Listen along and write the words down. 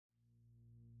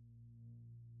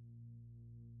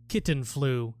Kitten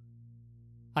Flu.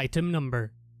 Item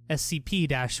Number: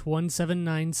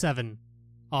 SCP-1797.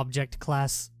 Object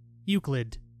Class: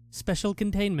 Euclid. Special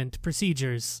Containment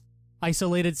Procedures.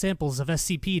 Isolated samples of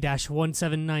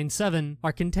SCP-1797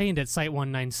 are contained at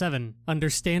Site-197, under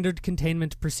Standard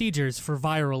Containment Procedures for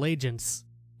Viral Agents.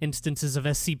 Instances of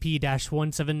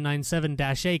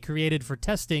SCP-1797-A created for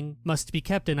testing must be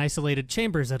kept in isolated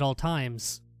chambers at all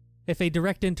times. If a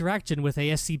direct interaction with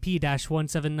a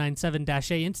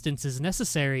SCP-1797-A instance is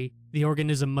necessary, the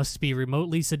organism must be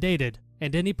remotely sedated,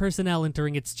 and any personnel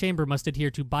entering its chamber must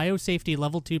adhere to Biosafety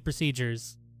Level 2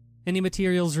 procedures. Any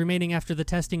materials remaining after the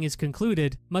testing is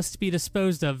concluded must be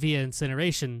disposed of via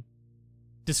incineration.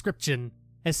 Description: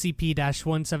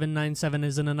 SCP-1797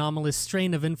 is an anomalous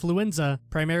strain of influenza,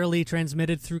 primarily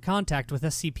transmitted through contact with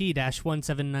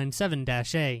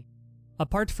SCP-1797-A.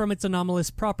 Apart from its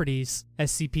anomalous properties,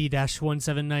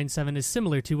 SCP-1797 is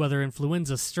similar to other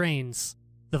influenza strains.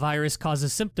 The virus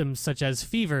causes symptoms such as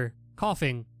fever,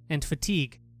 coughing, and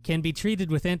fatigue, can be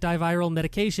treated with antiviral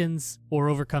medications, or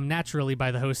overcome naturally by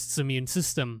the host's immune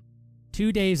system.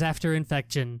 2 days after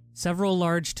infection, several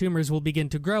large tumors will begin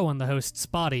to grow on the host's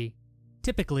body.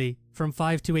 Typically, from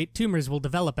 5 to 8 tumors will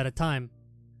develop at a time.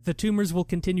 The tumors will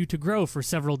continue to grow for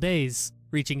several days,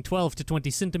 reaching 12 to 20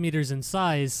 centimeters in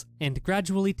size, and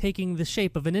gradually taking the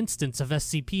shape of an instance of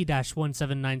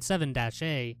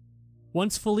SCP-1797-A.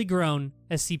 Once fully grown,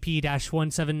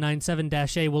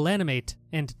 SCP-1797-A will animate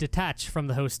and detach from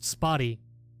the host's body.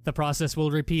 The process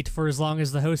will repeat for as long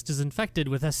as the host is infected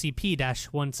with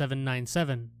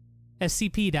SCP-1797.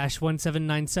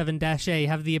 SCP-1797-A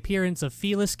have the appearance of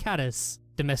Felis catus,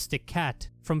 domestic cat,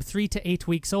 from 3 to 8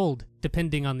 weeks old,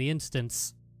 depending on the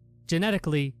instance.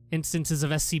 Genetically, instances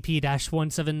of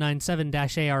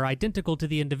SCP-1797-A are identical to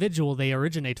the individual they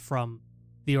originate from.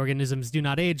 The organisms do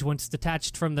not age once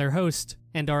detached from their host,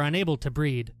 and are unable to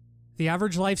breed. The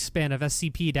average lifespan of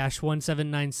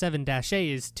SCP-1797-A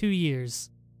is 2 years.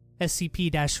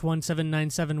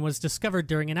 SCP-1797 was discovered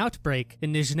during an outbreak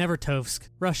in Nizhnevertovsk,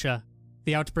 Russia.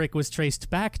 The outbreak was traced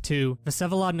back to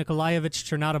Vsevolod Nikolaevich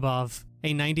Chernodobov,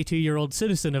 a 92-year-old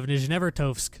citizen of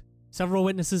Nizhnevertovsk. Several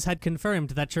witnesses had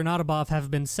confirmed that Chernodobov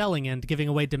have been selling and giving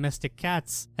away domestic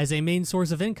cats as a main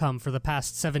source of income for the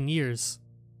past 7 years.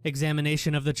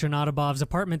 Examination of the Chernodobov's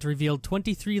apartment revealed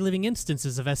 23 living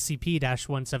instances of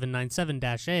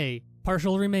SCP-1797-A,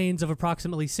 partial remains of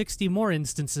approximately 60 more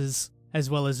instances, as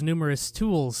well as numerous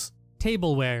tools,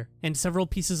 tableware, and several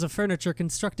pieces of furniture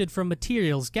constructed from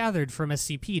materials gathered from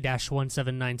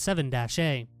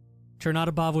SCP-1797-A.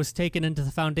 Chernodobov was taken into the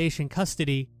Foundation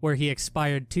custody, where he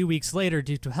expired 2 weeks later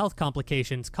due to health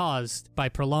complications caused by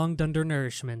prolonged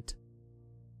undernourishment.